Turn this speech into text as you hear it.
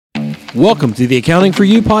Welcome to the Accounting for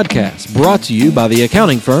You podcast, brought to you by the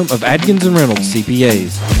accounting firm of Adkins & Reynolds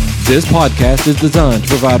CPAs. This podcast is designed to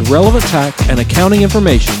provide relevant tax and accounting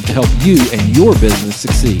information to help you and your business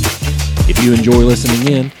succeed. If you enjoy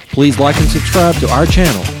listening in, please like and subscribe to our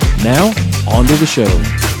channel. Now, on to the show.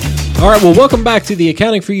 All right, well, welcome back to the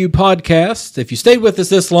Accounting for You podcast. If you stayed with us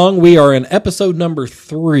this long, we are in episode number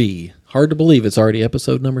 3. Hard to believe it's already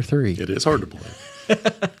episode number 3. It is hard to believe.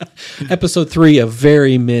 Episode 3 of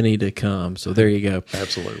very many to come. So there you go.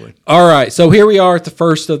 Absolutely. All right. So here we are at the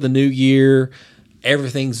first of the new year.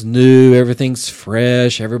 Everything's new. Everything's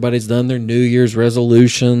fresh. Everybody's done their New Year's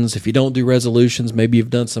resolutions. If you don't do resolutions, maybe you've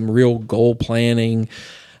done some real goal planning.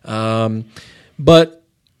 But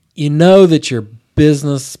you know that your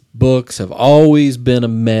business books have always been a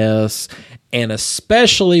mess, and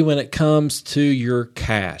especially when it comes to your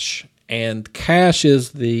cash. And cash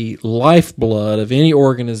is the lifeblood of any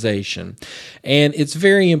organization. And it's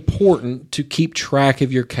very important to keep track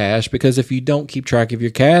of your cash, because if you don't keep track of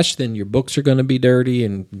your cash, then your books are going to be dirty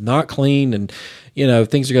and not clean, and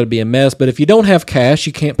things are going to be a mess. But if you don't have cash,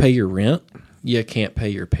 you can't pay your rent. You can't pay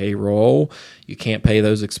your payroll. You can't pay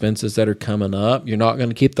those expenses that are coming up. You're not going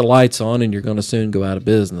to keep the lights on, and you're going to soon go out of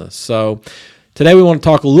business. So today we want to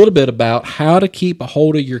talk a little bit about how to keep a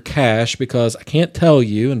hold of your cash, because I can't tell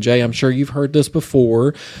you, and Jay, I'm sure you've heard this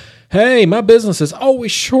before, hey, my business is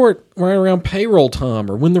always short right around payroll time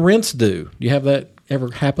or when the rent's due. Do you have that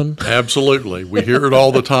ever happen? Absolutely. We hear it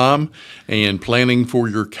all the time, and planning for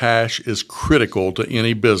your cash is critical to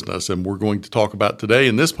any business. And we're going to talk about today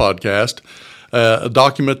in this podcast a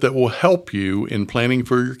document that will help you in planning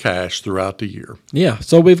for your cash throughout the year. Yeah.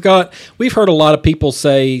 So we've heard a lot of people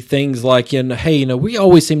say things like, hey, we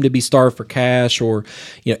always seem to be starved for cash, or,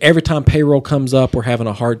 every time payroll comes up, we're having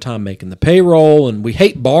a hard time making the payroll, and we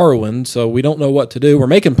hate borrowing, so we don't know what to do. We're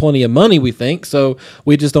making plenty of money, we think, so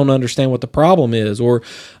we just don't understand what the problem is. Or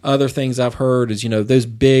other things I've heard is, those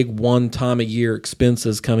big one-time-a-year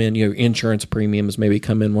expenses come in, insurance premiums maybe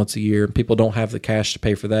come in once a year, and people don't have the cash to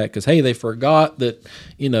pay for that because, hey, they forgot that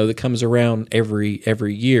that comes around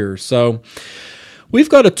every year. So we've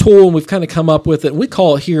got a tool, and we've kind of come up with it, and we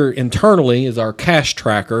call it here internally as our cash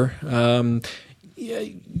tracker.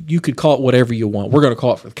 You could call it whatever you want. We're going to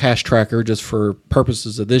call it cash tracker just for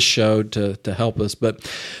purposes of this show to help us. But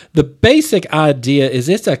the basic idea is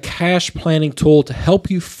it's a cash planning tool to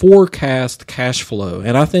help you forecast cash flow.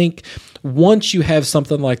 And I think once you have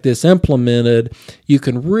something like this implemented, you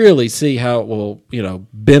can really see how it will,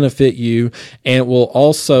 benefit you, and it will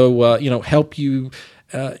also, help you,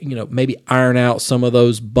 maybe iron out some of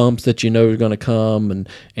those bumps that are going to come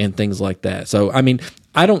and things like that. So,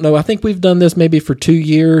 I don't know. I think we've done this maybe for 2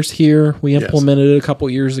 years here. We implemented it a couple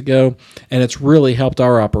years ago, and it's really helped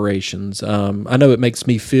our operations. I know it makes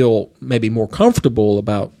me feel maybe more comfortable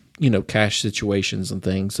about cash situations and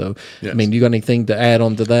things. So, yes. You got anything to add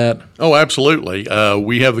on to that? Oh, absolutely.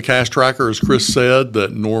 We have the cash tracker, as Chris said,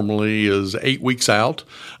 that normally is 8 weeks out,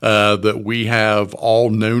 that we have all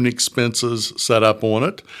known expenses set up on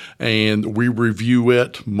it, and we review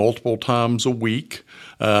it multiple times a week,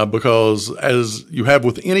 because as you have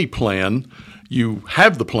with any plan, you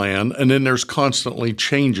have the plan, and then there's constantly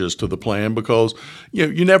changes to the plan, because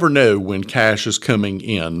you never know when cash is coming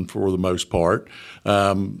in for the most part.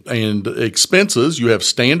 And expenses, you have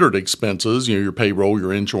standard expenses, your payroll,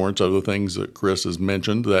 your insurance, other things that Chris has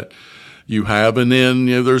mentioned that you have. And then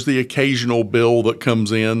there's the occasional bill that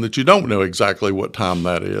comes in that you don't know exactly what time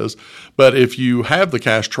that is. But if you have the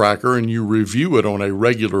cash tracker and you review it on a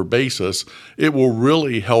regular basis, it will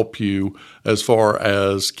really help you as far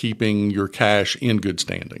as keeping your cash in good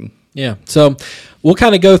standing. Yeah. So we'll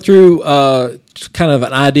kind of go through kind of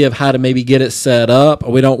an idea of how to maybe get it set up.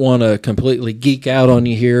 We don't want to completely geek out on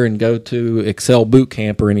you here and go to Excel boot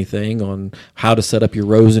camp or anything on how to set up your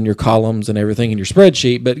rows and your columns and everything in your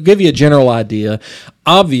spreadsheet, but give you a general idea.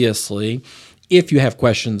 Obviously, if you have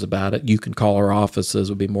questions about it, you can call our offices.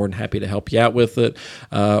 We'll be more than happy to help you out with it.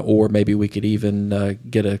 Or maybe we could even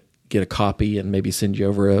get a copy and maybe send you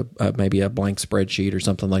over maybe a blank spreadsheet or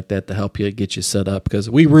something like that to help you get you set up, because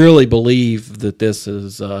we really believe that this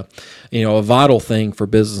is a vital thing for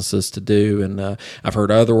businesses to do. And I've heard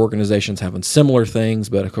other organizations having similar things,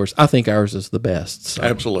 but of course I think ours is the best. So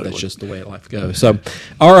absolutely, that's just the way life goes. So,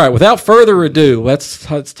 all right, without further ado, let's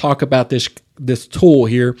talk about this tool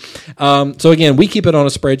here. So again, we keep it on a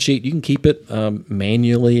spreadsheet. You can keep it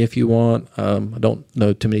manually if you want. I don't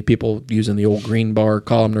know too many people using the old green bar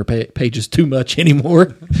columnar pages too much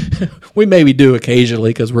anymore. We maybe do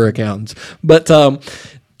occasionally because we're accountants. But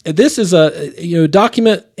this is a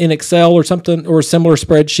document in Excel or something or a similar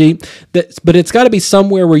spreadsheet but it's got to be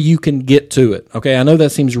somewhere where you can get to it. Okay, I know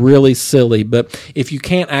that seems really silly, but if you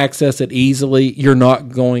can't access it easily, you're not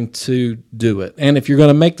going to do it. And if you're going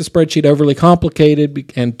to make the spreadsheet overly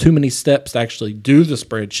complicated and too many steps to actually do the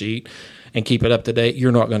spreadsheet and keep it up to date,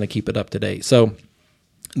 you're not going to keep it up to date. So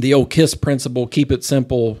the old KISS principle, keep it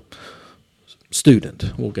simple.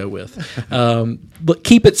 Student, we'll go with. But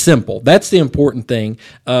keep it simple. That's the important thing,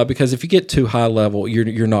 because if you get too high level,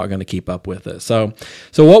 you're not going to keep up with it. So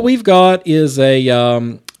what we've got is a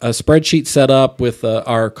spreadsheet set up with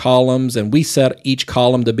our columns, and we set each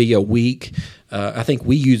column to be a week. I think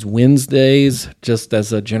we use Wednesdays just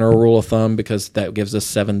as a general rule of thumb because that gives us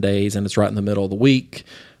 7 days, and it's right in the middle of the week.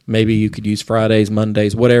 Maybe you could use Fridays,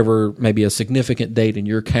 Mondays, whatever maybe a significant date in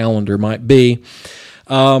your calendar might be.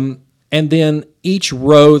 And then each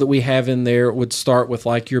row that we have in there would start with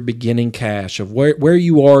like your beginning cash of where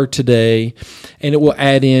you are today, and it will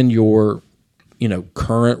add in your,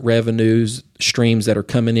 current revenues streams that are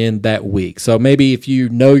coming in that week. So maybe if you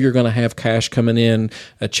know you're going to have cash coming in,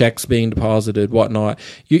 checks being deposited, whatnot,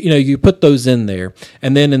 you put those in there.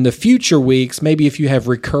 And then in the future weeks, maybe if you have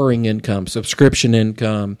recurring income, subscription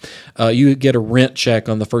income, you get a rent check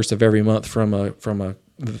on the first of every month from a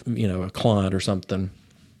client or something.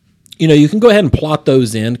 You can go ahead and plot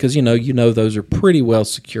those in because those are pretty well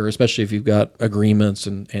secure, especially if you've got agreements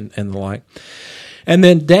and the like. And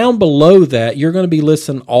then down below that, you're going to be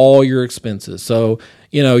listing all your expenses. So,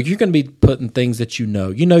 you're going to be putting things that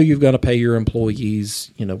you've got to pay your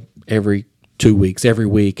employees, every 2 weeks, every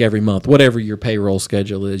week, every month, whatever your payroll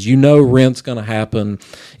schedule is. Rent's going to happen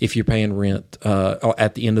if you're paying rent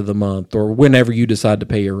at the end of the month or whenever you decide to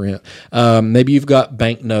pay your rent. Maybe you've got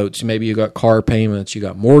bank notes. Maybe you've got car payments. You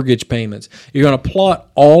got mortgage payments. You're going to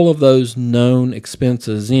plot all of those known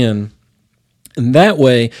expenses in. And that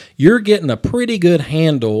way, you're getting a pretty good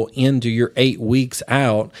handle into your 8 weeks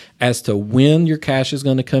out as to when your cash is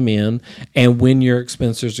going to come in and when your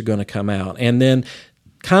expenses are going to come out. And then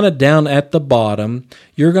kind of down at the bottom,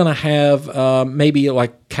 you're going to have maybe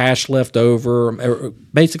like cash left over, or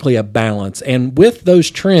basically a balance. And with those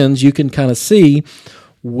trends, you can kind of see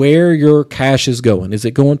where your cash is going. Is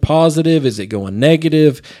it going positive? Is it going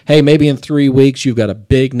negative? Hey, maybe in 3 weeks, you've got a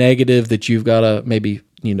big negative that you've got to maybe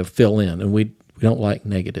fill in. And we don't like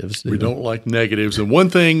negatives. We don't like negatives. And one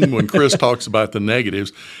thing when Chris talks about the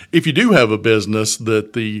negatives, if you do have a business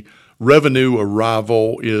that the revenue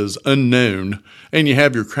arrival is unknown and you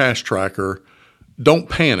have your cash tracker, don't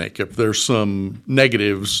panic if there's some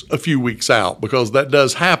negatives a few weeks out, because that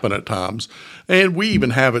does happen at times. And we even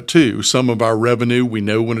have it too. Some of our revenue, we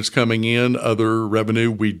know when it's coming in. Other revenue,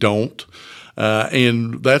 we don't.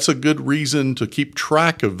 And that's a good reason to keep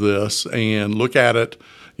track of this and look at it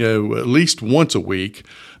at least once a week,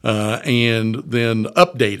 and then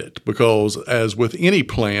update it, because as with any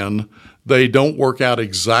plan, they don't work out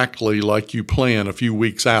exactly like you plan a few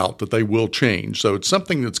weeks out, that they will change. So it's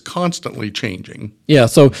something that's constantly changing. Yeah.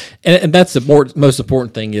 So, and that's the most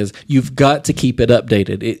important thing is you've got to keep it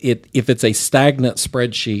updated. If it's a stagnant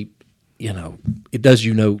spreadsheet, it does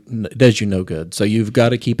you no good. So you've got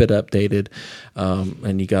to keep it updated,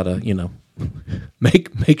 and you got to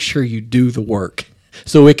make sure you do the work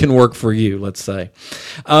so it can work for you. Let's say.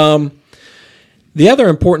 The other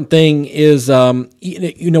important thing is,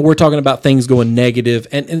 we're talking about things going negative,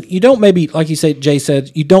 and you don't maybe, like you say, Jay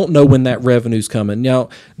said, you don't know when that revenue's coming. Now,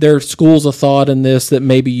 there are schools of thought in this that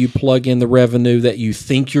maybe you plug in the revenue that you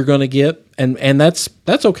think you're going to get, and that's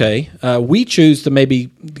okay. We choose to maybe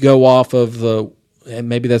go off of and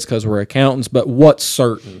maybe that's because we're accountants, but what's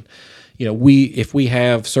certain. If we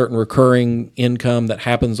have certain recurring income that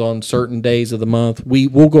happens on certain days of the month,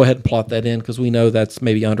 we'll go ahead and plot that in because we know that's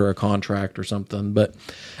maybe under a contract or something. But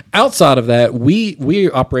outside of that,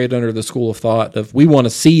 we operate under the school of thought of we want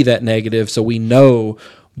to see that negative so we know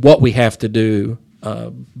what we have to do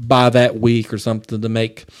by that week or something to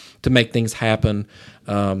make things happen.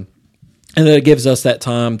 And then it gives us that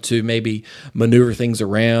time to maybe maneuver things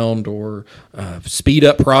around or speed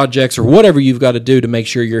up projects or whatever you've got to do to make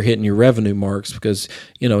sure you're hitting your revenue marks, because,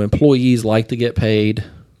 employees like to get paid.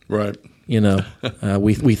 Right.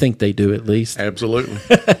 We think they do at least. Absolutely.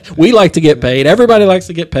 We like to get paid. Everybody likes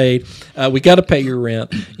to get paid. We got to pay your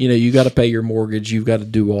rent. You got to pay your mortgage. You've got to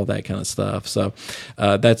do all that kind of stuff. So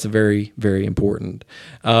that's very, very important.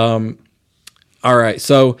 All right.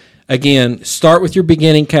 So again, start with your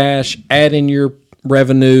beginning cash, add in your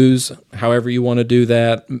revenues, however you want to do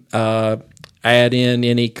that. Add in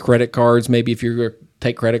any credit cards. Maybe if you're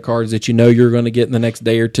take credit cards that you know you're going to get in the next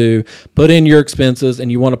day or two, put in your expenses,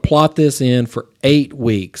 and you want to plot this in for 8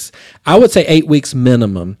 weeks. I would say 8 weeks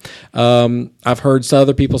minimum. I've heard some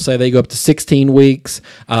other people say they go up to 16 weeks.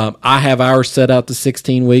 I have ours set out to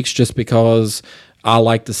 16 weeks just because I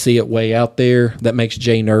like to see it way out there. That makes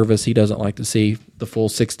Jay nervous. He doesn't like to see the full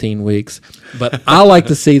 16 weeks. But I like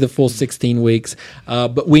to see the full 16 weeks.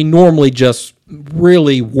 But we normally just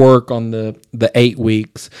really work on the 8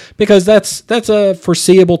 weeks because that's a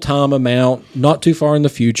foreseeable time amount, not too far in the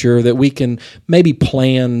future, that we can maybe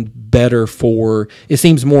plan better for. It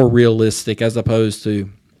seems more realistic as opposed to,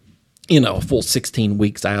 a full 16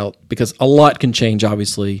 weeks out, because a lot can change,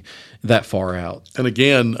 obviously, that far out. And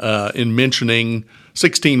again, in mentioning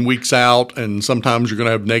 16 weeks out, and sometimes you're going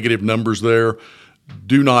to have negative numbers there,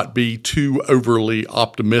 do not be too overly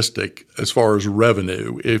optimistic as far as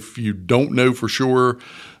revenue. If you don't know for sure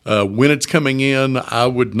when it's coming in, I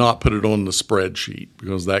would not put it on the spreadsheet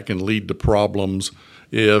because that can lead to problems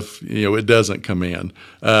if it doesn't come in.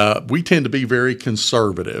 We tend to be very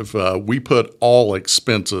conservative. We put all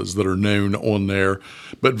expenses that are known on there,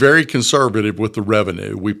 but very conservative with the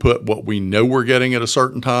revenue. We put what we know we're getting at a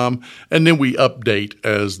certain time, and then we update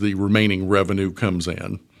as the remaining revenue comes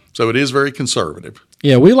in. So it is very conservative.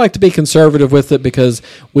 Yeah, we like to be conservative with it because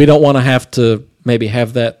we don't want to have to maybe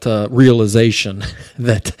have that realization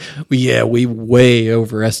that, we way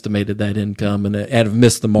overestimated that income and have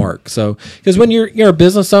missed the mark. So, because when you're a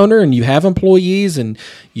business owner and you have employees and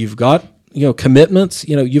you've got commitments,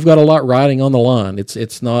 you've got a lot riding on the line.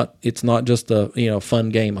 It's not just a fun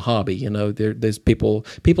game hobby. There's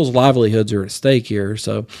people's livelihoods are at stake here.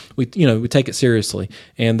 So we take it seriously,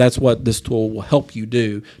 and that's what this tool will help you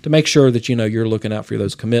do to make sure that you're looking out for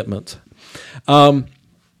those commitments.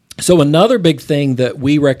 So another big thing that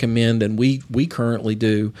we recommend, and we currently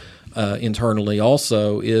do internally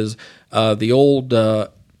also, is the old.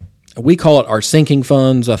 We call it our sinking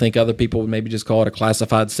funds. I think other people would maybe just call it a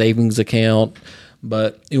classified savings account.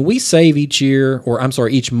 But we save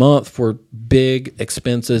each month for big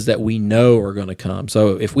expenses that we know are going to come. So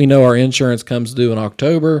if we know our insurance comes due in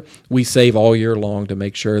October, we save all year long to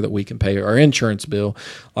make sure that we can pay our insurance bill.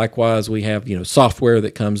 Likewise, we have software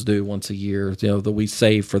that comes due once a year. That we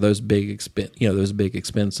save for those big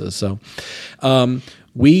expenses. So.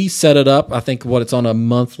 We set it up. I think it's on a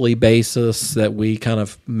monthly basis that we kind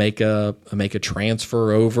of make a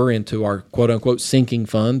transfer over into our quote unquote sinking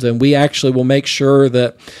funds, and we actually will make sure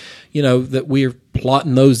that that we're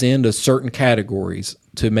plotting those into certain categories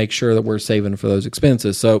to make sure that we're saving for those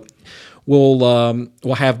expenses. So we'll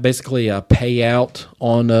have basically a payout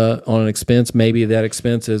on an expense. Maybe that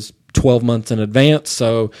expense is 12 months in advance,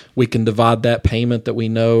 so we can divide that payment that we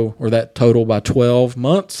know or that total by 12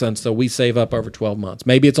 months, and so we save up over 12 months.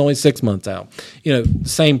 Maybe it's only 6 months out.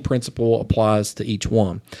 Same principle applies to each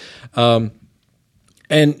one.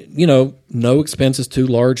 And, no expense is too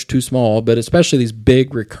large, too small, but especially these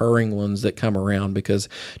big recurring ones that come around, because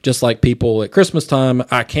just like people at Christmas time,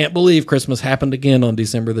 I can't believe Christmas happened again on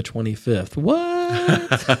December the 25th. What?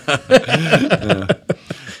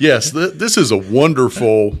 Yes, this is a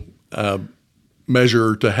wonderful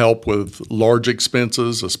measure to help with large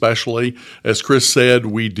expenses, especially. As Chris said,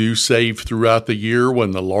 we do save throughout the year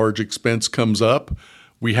when the large expense comes up.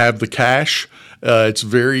 We have the cash. It's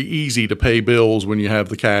very easy to pay bills when you have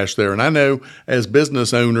the cash there. And I know as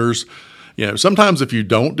business owners, sometimes if you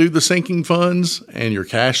don't do the sinking funds and your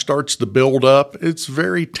cash starts to build up, it's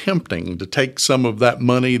very tempting to take some of that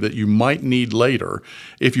money that you might need later.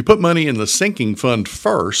 If you put money in the sinking fund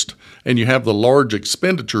first and you have the large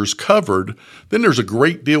expenditures covered, then there's a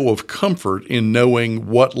great deal of comfort in knowing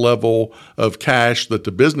what level of cash that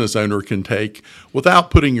the business owner can take without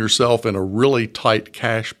putting yourself in a really tight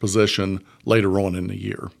cash position later on in the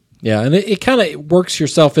year. Yeah, and it kind of works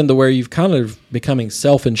yourself into where you've kind of becoming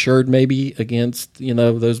self-insured maybe against,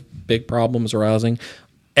 those big problems arising.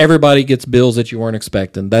 Everybody gets bills that you weren't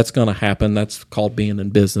expecting. That's going to happen. That's called being in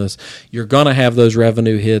business. You're going to have those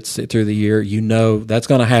revenue hits through the year. That's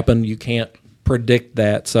going to happen. You can't predict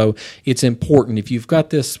that. So it's important. If you've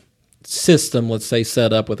got this system, let's say,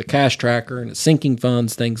 set up with a cash tracker and sinking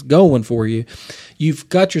funds, things going for you, you've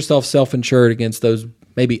got yourself self-insured against those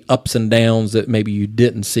maybe ups and downs that maybe you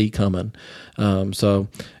didn't see coming. So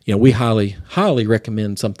we highly, highly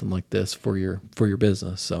recommend something like this for your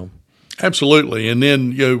business. So absolutely. And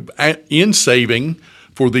then, in saving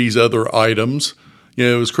for these other items,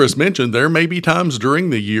 as Chris mentioned, there may be times during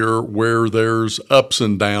the year where there's ups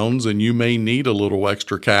and downs and you may need a little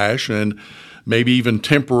extra cash, and maybe even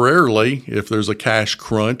temporarily, if there's a cash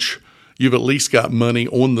crunch, you've at least got money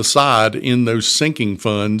on the side in those sinking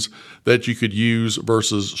funds that you could use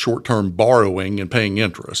versus short-term borrowing and paying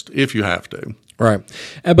interest if you have to. Right.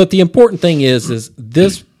 But the important thing is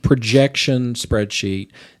this projection spreadsheet,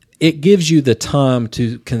 it gives you the time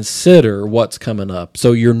to consider what's coming up.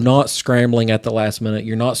 So you're not scrambling at the last minute.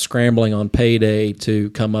 You're not scrambling on payday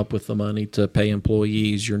to come up with the money to pay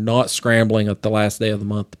employees. You're not scrambling at the last day of the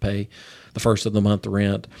month to pay the first of the month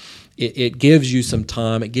rent. It gives you some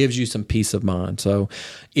time. It gives you some peace of mind. So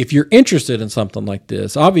if you're interested in something like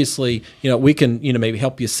this, obviously, we can, maybe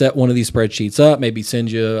help you set one of these spreadsheets up, maybe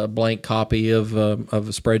send you a blank copy of a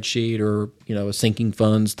spreadsheet or, a sinking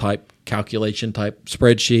funds type calculation type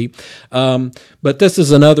spreadsheet. But this is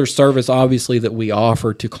another service, obviously, that we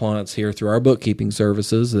offer to clients here through our bookkeeping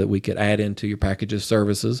services that we could add into your package of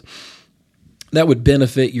services. That would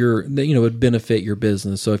benefit your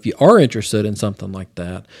business. So if you are interested in something like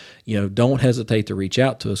that, don't hesitate to reach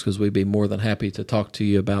out to us because we'd be more than happy to talk to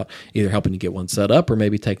you about either helping you get one set up or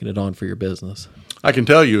maybe taking it on for your business. I can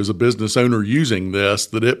tell you as a business owner using this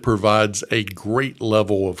that it provides a great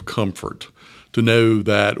level of comfort to know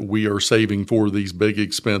that we are saving for these big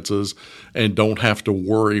expenses and don't have to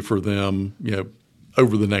worry for them,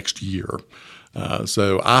 over the next year.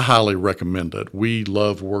 So I highly recommend it. We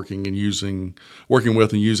love working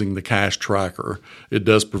with and using the cash tracker. It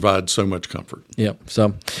does provide so much comfort. Yep.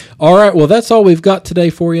 So, all right. Well, that's all we've got today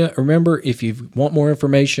for you. Remember, if you want more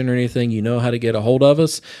information or anything, you know how to get a hold of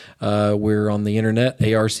us. We're on the internet,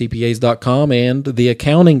 arcpas.com and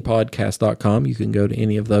theaccountingpodcast.com. You can go to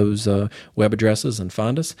any of those web addresses and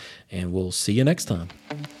find us, and we'll see you next time.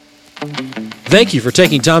 Thank you for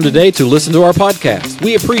taking time today to listen to our podcast.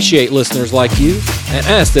 We appreciate listeners like you and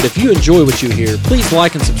ask that if you enjoy what you hear, please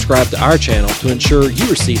like and subscribe to our channel to ensure you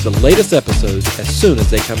receive the latest episodes as soon as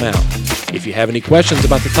they come out. If you have any questions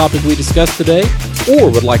about the topic we discussed today or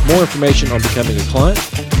would like more information on becoming a client,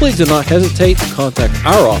 please do not hesitate to contact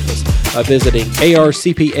our office by visiting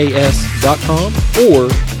arcpas.com or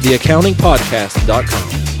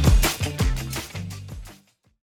theaccountingpodcast.com.